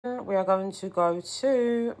then we are going to go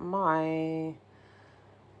to my...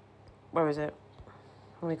 Where is it?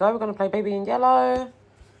 Here we go. We're going to play Baby in Yellow.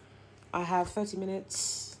 I have 30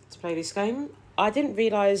 minutes to play this game. I didn't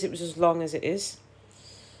realise it was as long as it is.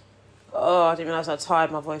 Oh, I didn't realise how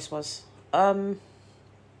tired my voice was. Sorry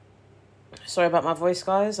about my voice,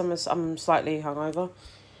 guys. I'm slightly hungover.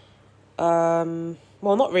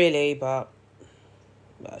 Well, not really, but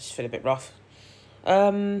I just feel a bit rough.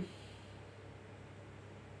 Yeah,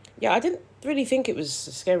 I didn't really think it was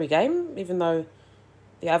a scary game, even though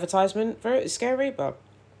the advertisement for it is scary, but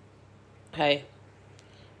hey,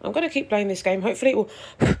 I'm going to keep playing this game. Hopefully it will,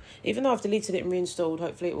 even though I've deleted it and reinstalled,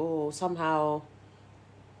 hopefully it will somehow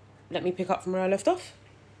let me pick up from where I left off.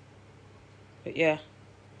 But yeah.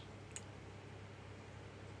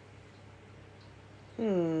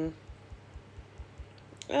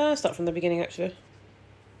 Start from the beginning, actually.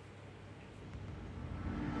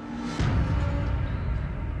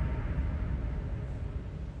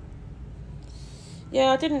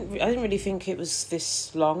 Yeah, I didn't really think it was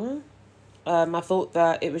this long. I thought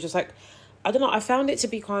that it was just like, I don't know, I found it to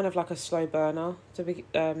be kind of like a slow burner, to be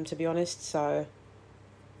honest, so...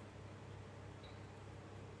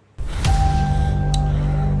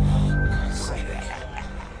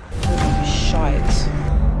 Shite.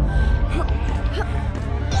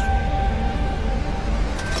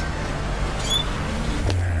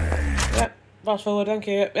 Yep, fast forward, thank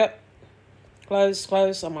you, yep.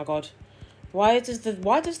 Close, oh my god. Why does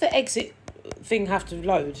the exit thing have to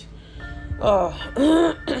load? Oh,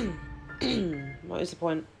 what is the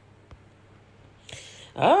point?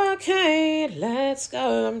 Okay, let's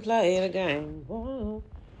go and play the game. Whoa.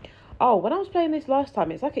 Oh, when I was playing this last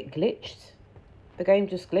time, it's like it glitched. The game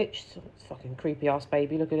just glitched. It's fucking creepy ass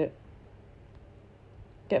baby, look at it.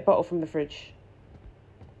 Get a bottle from the fridge.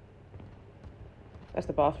 That's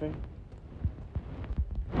the bathroom.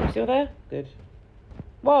 You still there? Good.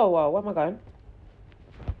 Whoa, where am I going?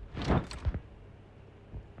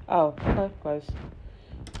 Oh, okay, close.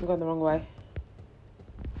 I'm going the wrong way.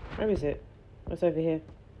 Where is it? What's over here?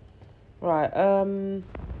 Right,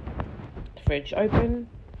 fridge open.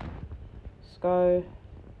 Let's go.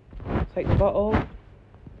 Take the bottle.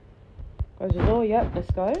 Close the door, yep,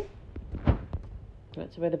 let's go.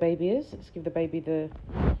 That's where the baby is. Let's give the baby the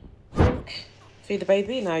drink. Feed the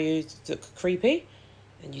baby. Now you look creepy.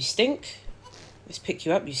 And you stink. Let's pick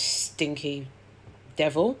you up, you stinky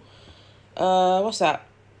devil. What's that?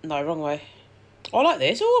 No, wrong way. Oh, I like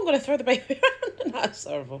this. Oh, I'm going to throw the baby around. Nah, that's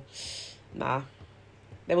horrible. Nah.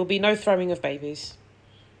 There will be no throwing of babies.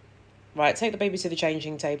 Right, take the baby to the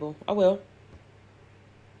changing table. I will.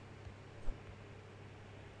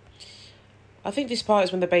 I think this part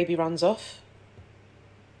is when the baby runs off.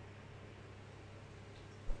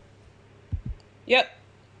 Yep.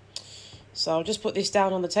 So I'll just put this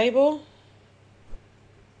down on the table.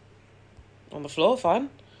 On the floor, fine.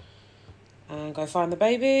 And go find the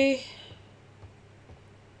baby.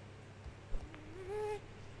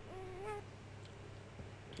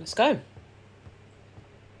 Let's go.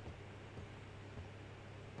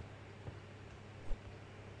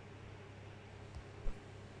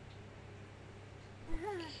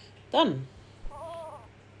 Done.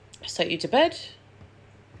 Let's take you to bed.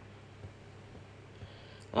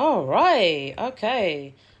 All right.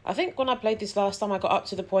 Okay. I think when I played this last time, I got up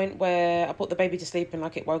to the point where I put the baby to sleep and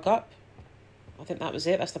like it woke up. I think that was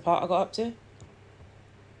it. That's the part I got up to.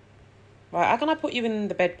 Right. How can I put you in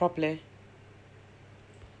the bed properly?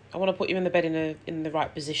 I want to put you in the bed in the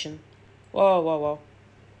right position. Whoa.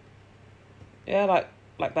 Yeah,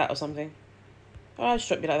 like that or something. Oh, I'll just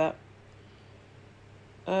drop you like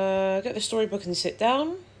that. Get the storybook and sit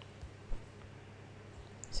down.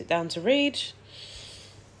 Sit down to read.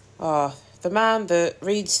 The man that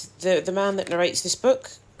reads, the man that narrates this book,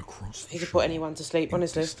 he could put anyone to sleep,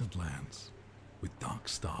 honestly. Distant lands, with dark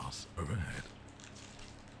stars overhead.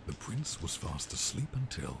 The prince was fast asleep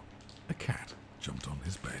until a cat jumped on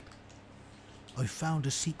his bed. I found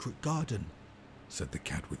a secret garden, said the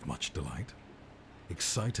cat with much delight.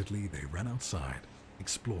 Excitedly they ran outside,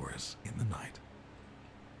 explorers in the night.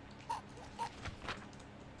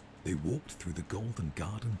 They walked through the golden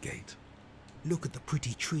garden gate. Look at the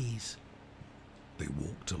pretty trees. They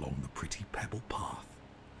walked along the pretty pebble path.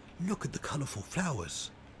 Look at the colourful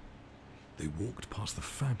flowers. They walked past the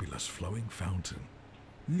fabulous flowing fountain.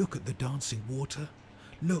 Look at the dancing water.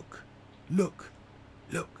 Look.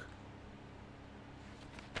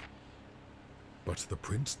 But the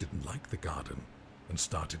prince didn't like the garden and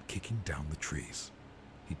started kicking down the trees.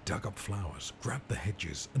 He dug up flowers, grabbed the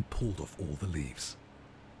hedges and pulled off all the leaves.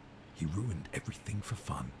 He ruined everything for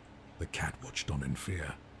fun. The cat watched on in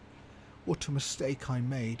fear. What a mistake I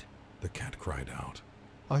made. the cat cried out.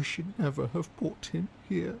 I should never have brought him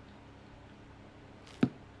here.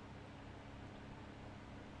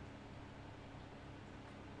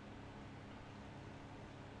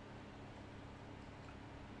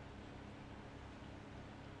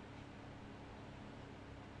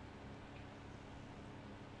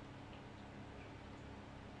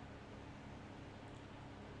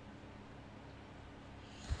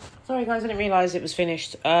 Sorry guys, I didn't realise it was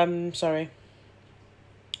finished. Sorry.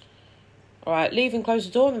 Alright, leave and close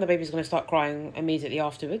the door and then the baby's going to start crying immediately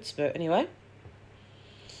afterwards. But anyway.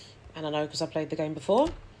 And I know because I played the game before.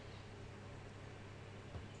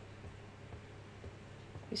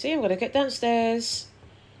 You see, I'm going to get downstairs.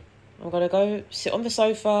 I'm going to go sit on the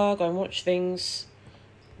sofa, go and watch things.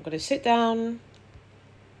 I'm going to sit down.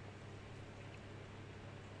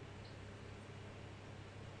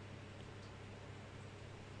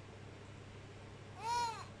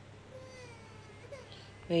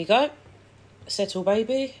 There you go. Settle,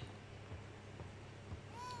 baby.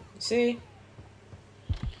 See?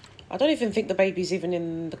 I don't even think the baby's even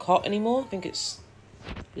in the cot anymore. I think it's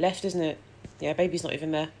left, isn't it? Yeah, baby's not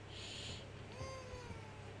even there.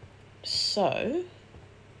 So,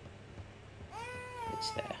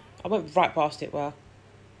 it's there. I went right past it, wow.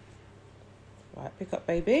 Right, pick up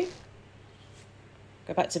baby.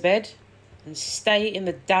 Go back to bed. And stay in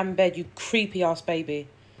the damn bed, you creepy ass baby.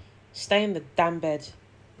 Stay in the damn bed.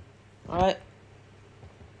 Alright?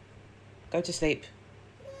 Go to sleep.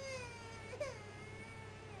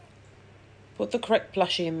 Put the correct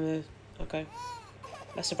plushie in the... Okay.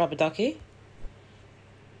 That's a rubber ducky.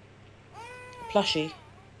 Plushie.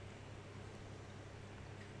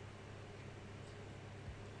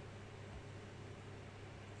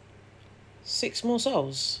 Six more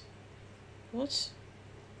souls. What?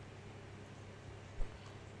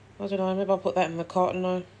 I don't know, maybe I'll put that in the cart, I don't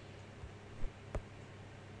know.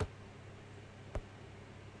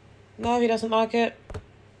 No, he doesn't like it.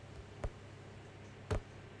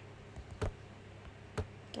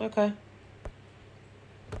 Okay.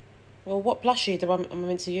 Well, what plushie do I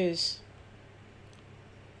meant to use?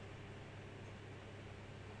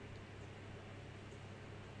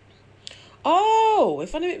 Oh,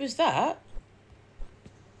 if I knew it was that.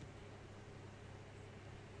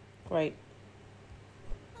 Great.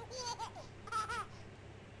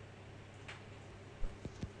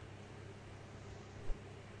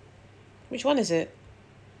 Which one is it?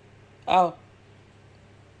 Oh.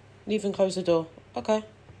 Leave and close the door. Okay.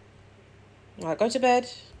 Alright, go to bed.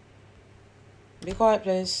 Be quiet,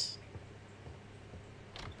 please.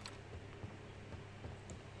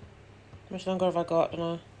 How much longer have I got? I don't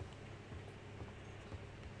know.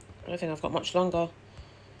 I don't think I've got much longer.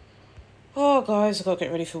 Oh, guys, I've got to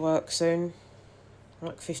get ready for work soon.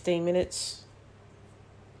 Like 15 minutes.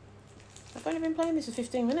 I've only been playing this for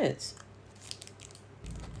 15 minutes.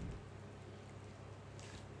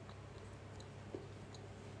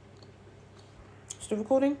 Still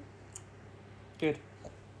recording? Good.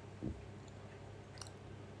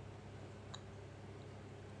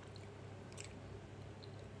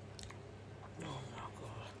 Oh my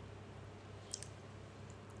god.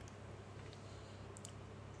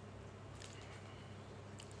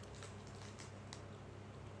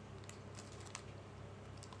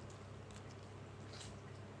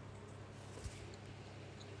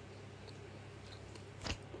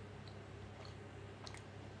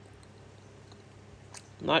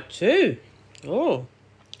 Night 2. Oh.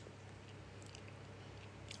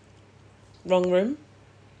 Wrong room.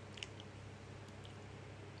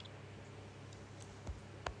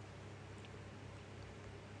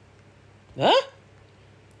 Huh?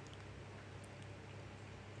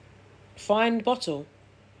 Find bottle.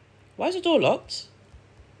 Why is the door locked?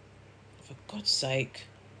 For God's sake.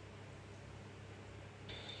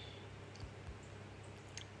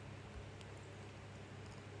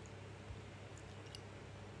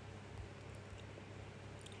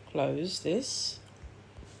 Close this.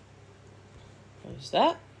 Close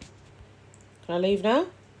that. Can I leave now?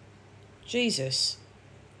 Jesus.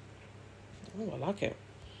 Oh, I like it.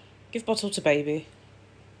 Give bottle to baby.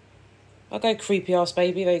 Okay, creepy ass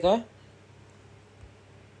baby. There you go.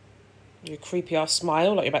 Your creepy ass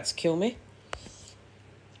smile like you're about to kill me.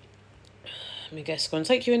 Let me guess. Gonna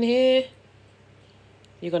take you in here.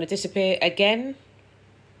 You're gonna disappear again.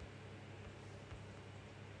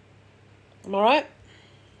 Am I right?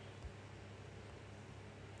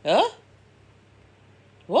 Huh?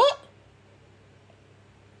 What?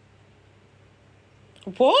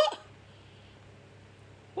 What?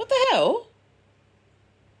 What the hell?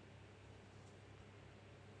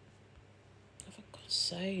 Oh, for God's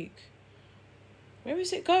sake. Where is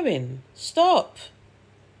Where's it going? Stop.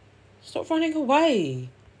 Stop running away.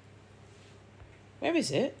 Where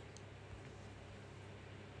is it?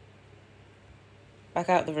 Back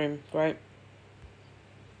out the room. Great.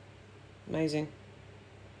 Amazing.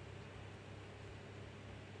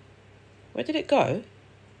 Where did it go?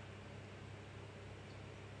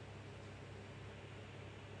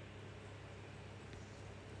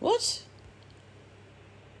 What?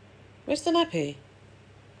 Where's the nappy?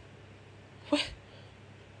 Where?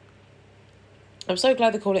 I'm so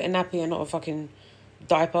glad they call it a nappy and not a fucking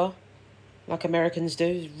diaper, like Americans do.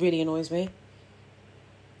 It really annoys me.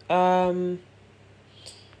 I mean,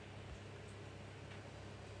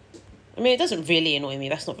 it doesn't really annoy me.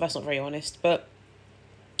 That's not very honest, but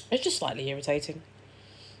it's just slightly irritating.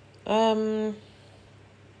 No,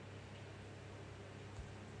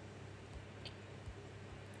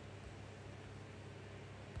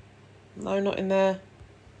 not in there.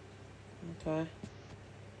 Okay.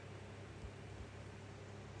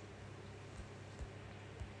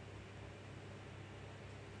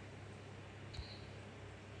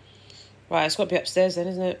 Right, it's got to be upstairs then,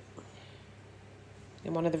 isn't it?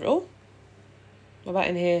 In one of the... Oh! What about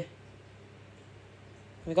in here?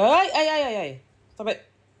 We go, hey! Stop it.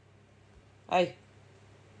 Hey.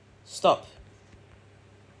 Stop.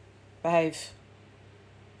 Behave.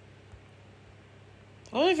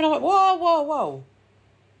 I don't even know what... Whoa.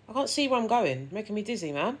 I can't see where I'm going. Making me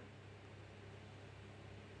dizzy, man.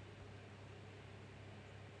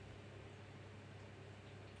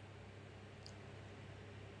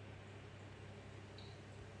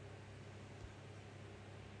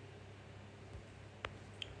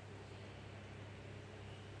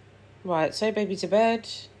 Right, say baby to bed.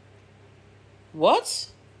 What?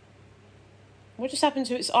 What just happened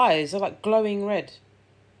to its eyes? They're like glowing red.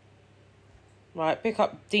 Right, pick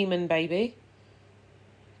up demon baby.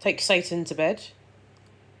 Take Satan to bed.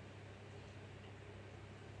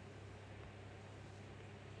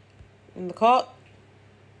 In the cot.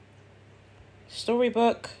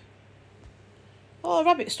 Storybook. Oh, a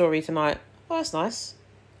rabbit story tonight. Oh, that's nice.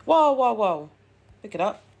 Whoa. Pick it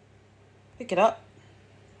up.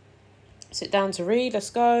 Sit down to read. Let's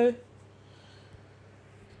go.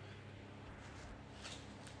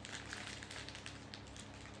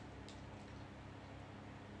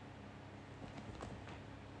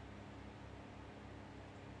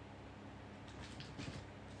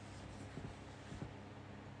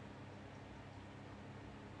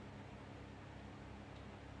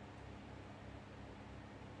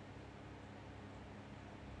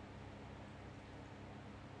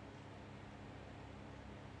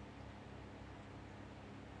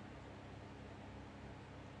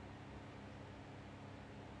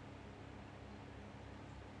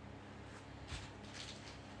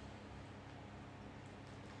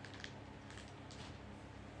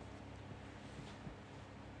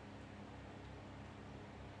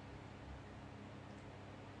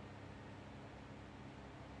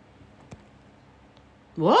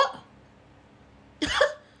 What?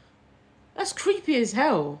 That's creepy as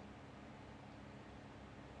hell.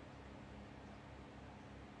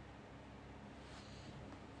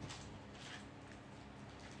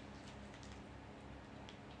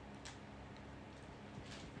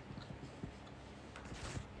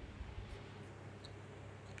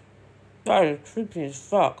 That is creepy as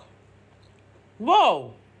fuck.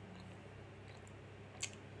 Whoa!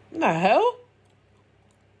 What the hell?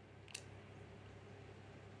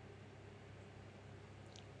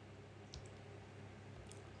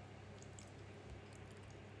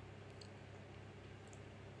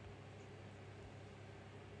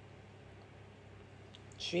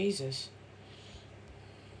 Jesus.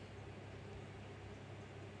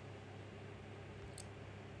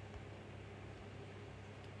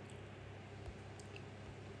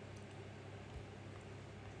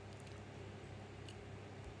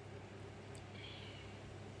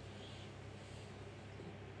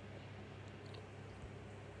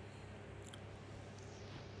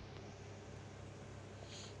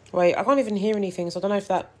 Wait, I can't even hear anything, so I don't know if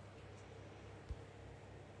that...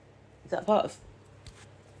 Is that part of...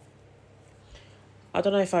 I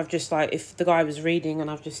don't know if I've just, like, if the guy was reading and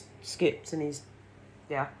I've just skipped and he's...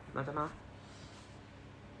 Yeah, I don't know.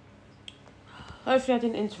 Hopefully I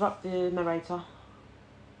didn't interrupt the narrator.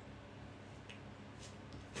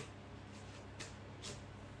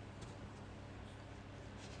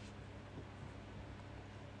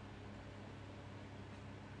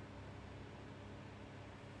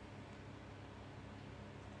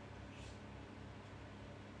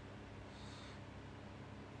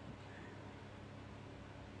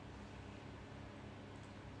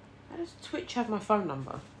 How does Twitch have my phone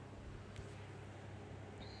number?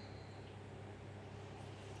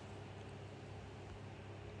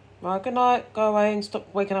 Right, good night. Go away and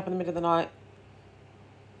stop waking up in the middle of the night.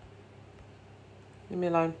 Leave me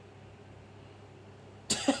alone.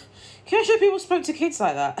 Can you show people spoke to kids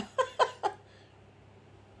like that?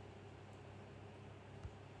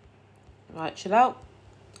 Right, chill out.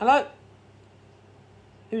 Hello?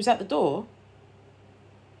 Who's at the door?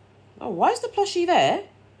 Oh, why is the plushie there?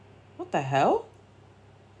 What the hell?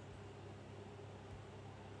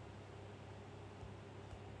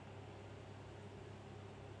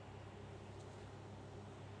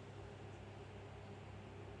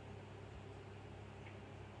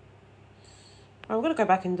 Right, we're going to go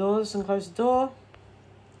back indoors and close the door.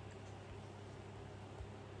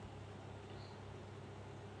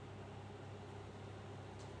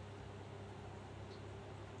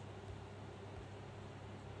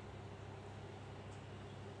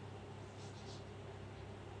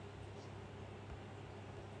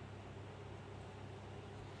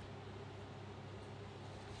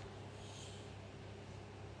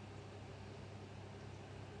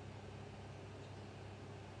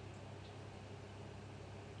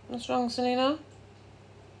 What's wrong, Selena?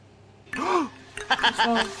 What's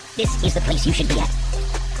wrong? This is the place you should be at.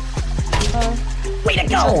 Oh. Way to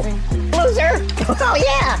go! Something. Loser! Oh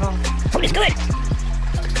yeah! Oh. Food is good!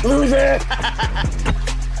 Loser!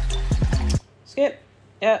 Skip.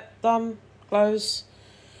 Yeah, done. Close.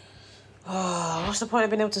 Oh, what's the point of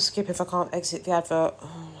being able to skip if I can't exit the advert?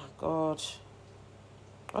 Oh my god.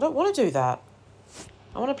 I don't want to do that.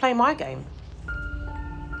 I want to play my game.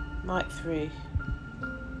 Night 3.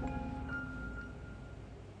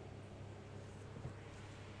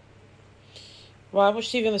 Right, watch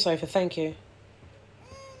TV on the sofa, thank you.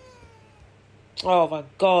 Oh my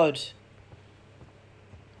god. This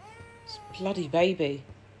bloody baby.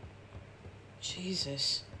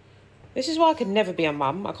 Jesus. This is why I could never be a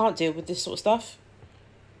mum. I can't deal with this sort of stuff.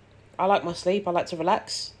 I like my sleep, I like to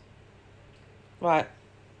relax. Right.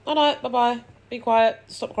 Good night, bye-bye. Be quiet,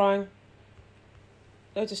 stop crying.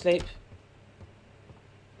 Go to sleep.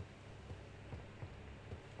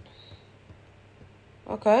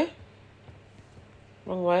 Okay.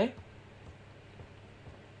 Wrong way.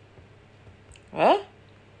 Huh?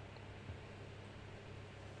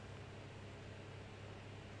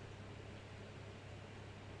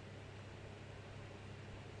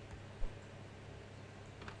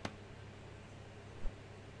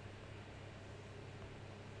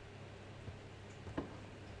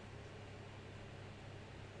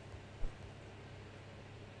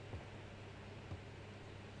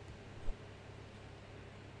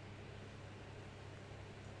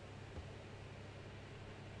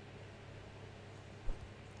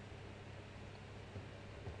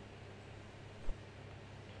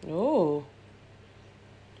 Oh.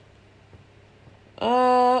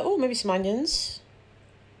 Oh, maybe some onions.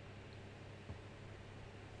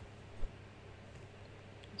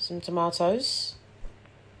 Some tomatoes.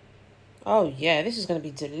 Oh, yeah, this is going to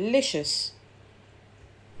be delicious.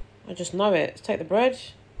 I just know it. Let's take the bread.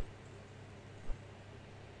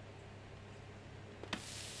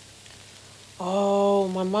 Oh,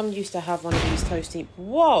 my mum used to have one of these toasty...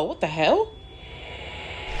 Whoa, what the hell?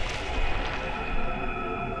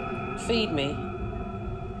 Feed me.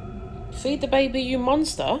 Feed the baby, you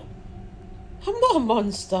monster. I'm not a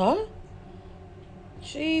monster.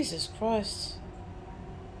 Jesus Christ.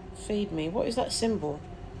 Feed me. What is that symbol?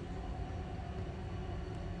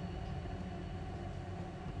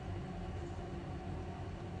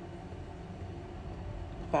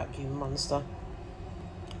 Back, you monster.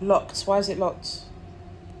 Locked. Why is it locked?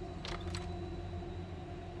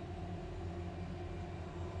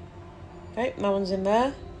 Okay, no one's in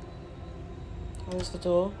there. Close the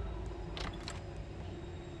door.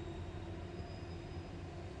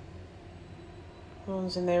 No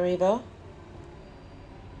one's in there either.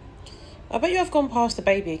 I bet you I've gone past the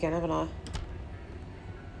baby again, haven't I?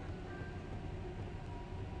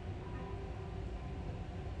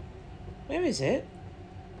 Where is it?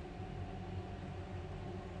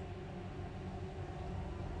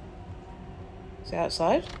 Is it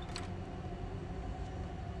outside?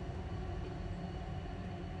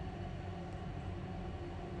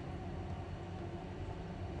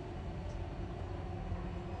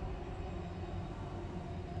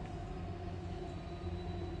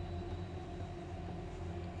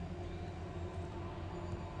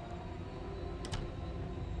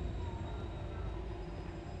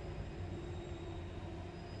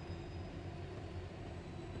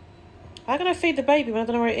 How can I feed the baby when I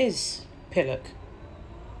don't know where it is? Pillock.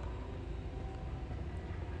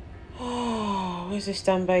 Oh, where's this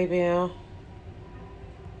damn baby now?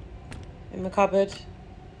 In the cupboard.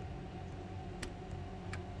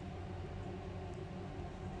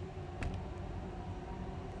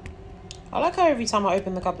 I like how every time I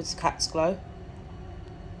open the cupboards, cats glow.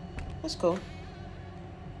 That's cool.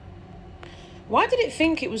 Why did it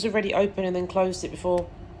think it was already open and then closed it before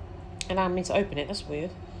allowing me to open it? That's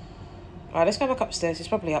weird. Alright, let's go back upstairs. It's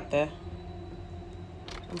probably up there.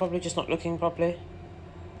 I'm probably just not looking properly.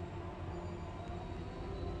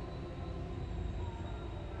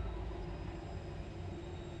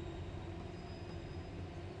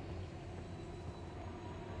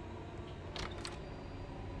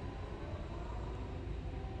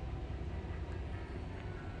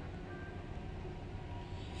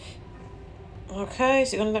 Okay,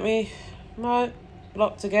 is it going to let me... No,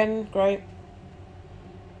 blocked again. Great.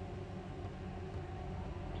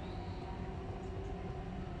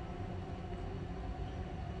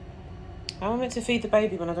 How am I meant to feed the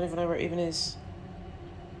baby when I don't even know where it even is?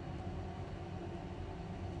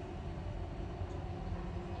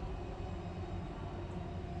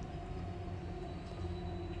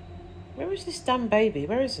 Where is this damn baby?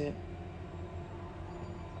 Where is it?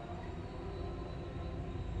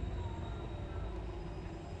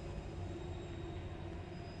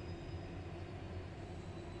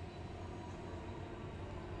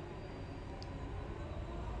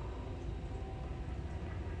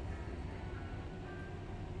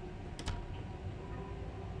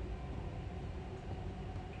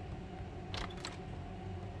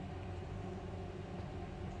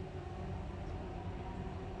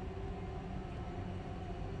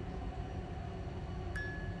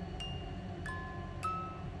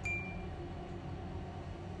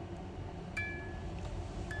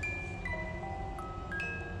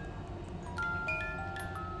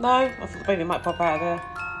 No, I thought the baby might pop out of there.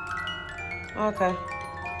 Okay.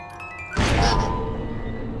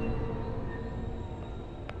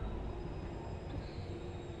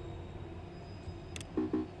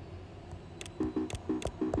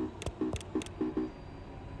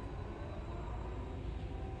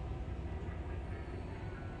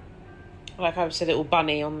 I like how it's a little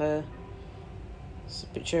bunny on the... It's a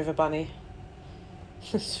picture of a bunny.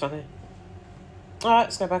 It's funny. Alright,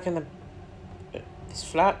 let's go back in this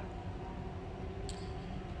flat.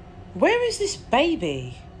 Where is this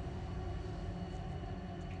baby?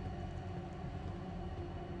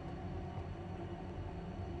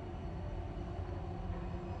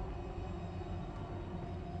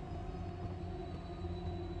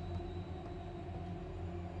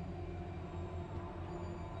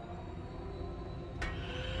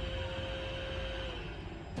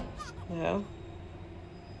 Yeah.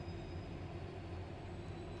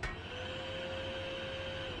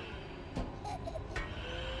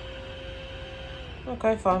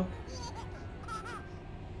 Okay, fine.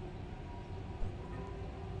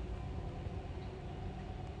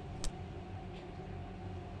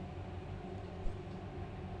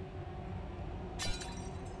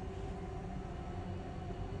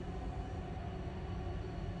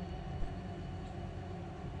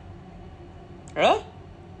 Huh?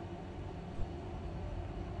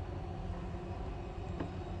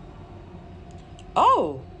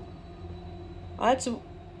 Oh! I had to...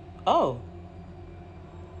 Oh.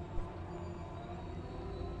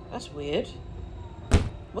 That's weird.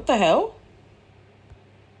 What the hell?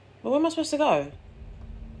 Well, where am I supposed to go?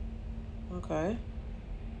 Okay.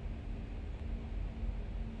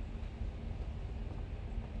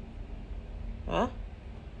 Huh?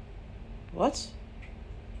 What?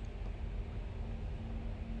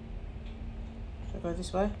 Should I go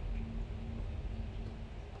this way?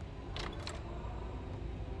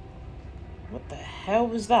 What the hell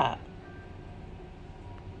was that?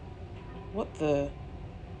 What the...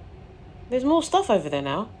 There's more stuff over there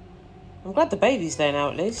now. I'm glad the baby's there now,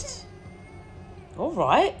 at least.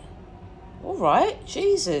 Alright. Alright.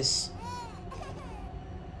 Jesus.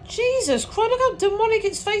 Jesus Christ, look how demonic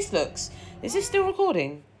its face looks. Is this still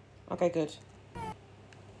recording? Okay, good.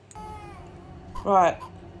 Right.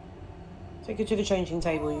 Take her to the changing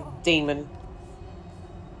table, you demon.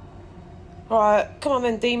 Alright, come on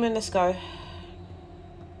then, demon, let's go.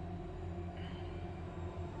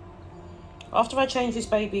 After I change this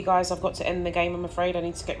baby, guys, I've got to end the game, I'm afraid. I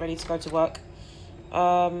need to get ready to go to work.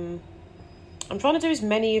 I'm trying to do as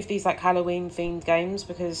many of these, like, Halloween-themed games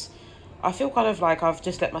because I feel kind of like I've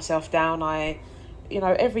just let myself down. You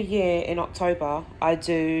know, every year in October, I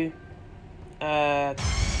do... Oh,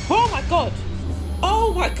 my God!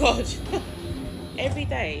 Oh, my God! Every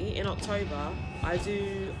day in October, I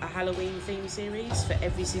do a Halloween-themed series for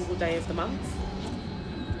every single day of the month.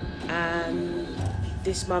 And...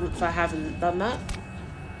 this month I haven't done that,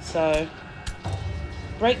 so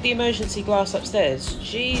break the emergency glass upstairs.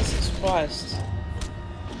 Jesus Christ.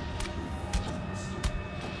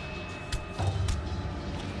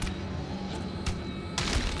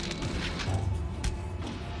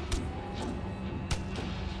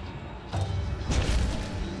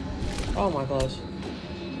 Oh my god.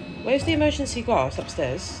 Where's the emergency glass?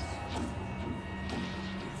 Upstairs?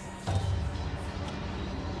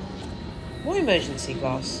 What emergency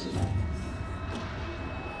glass?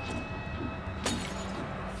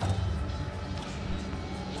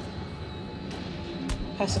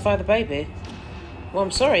 Pacify the baby? Well,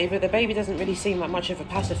 I'm sorry, but the baby doesn't really seem like much of a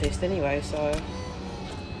pacifist anyway, so...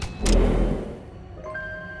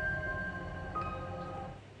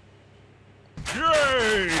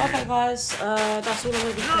 Okay guys, that's all I'm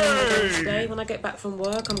going to be playing my game today. When I get back from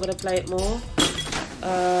work, I'm going to play it more. So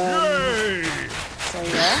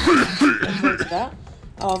yeah, look forward to that.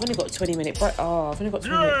 Oh, I've only got a 20-minute break. Oh, I've only got a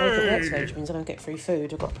 20-minute break at work today, which means I don't get free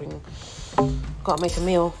food. I've got to make a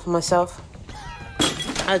meal for myself.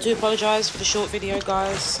 I do apologise for the short video,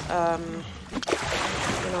 guys. You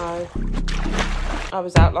know, I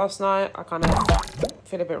was out last night. I kind of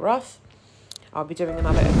feel a bit rough. I'll be doing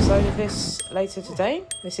another episode of this later today,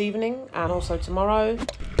 this evening, and also tomorrow.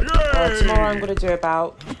 Tomorrow I'm going to do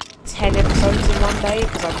about 10 episodes in one day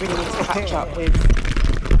because I really need to catch up with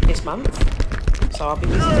this month. So I'll be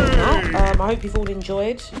busy doing that. I hope you've all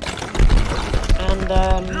enjoyed. And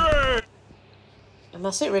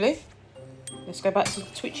that's it, really. Let's go back to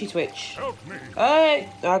Twitchy Twitch. Hey!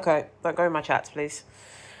 Okay, don't go in my chats, please.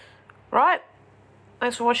 Right.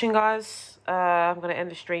 Thanks for watching, guys. I'm going to end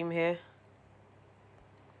the stream here.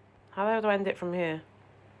 How the hell do I end it from here?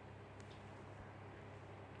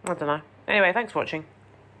 I don't know. Anyway, thanks for watching.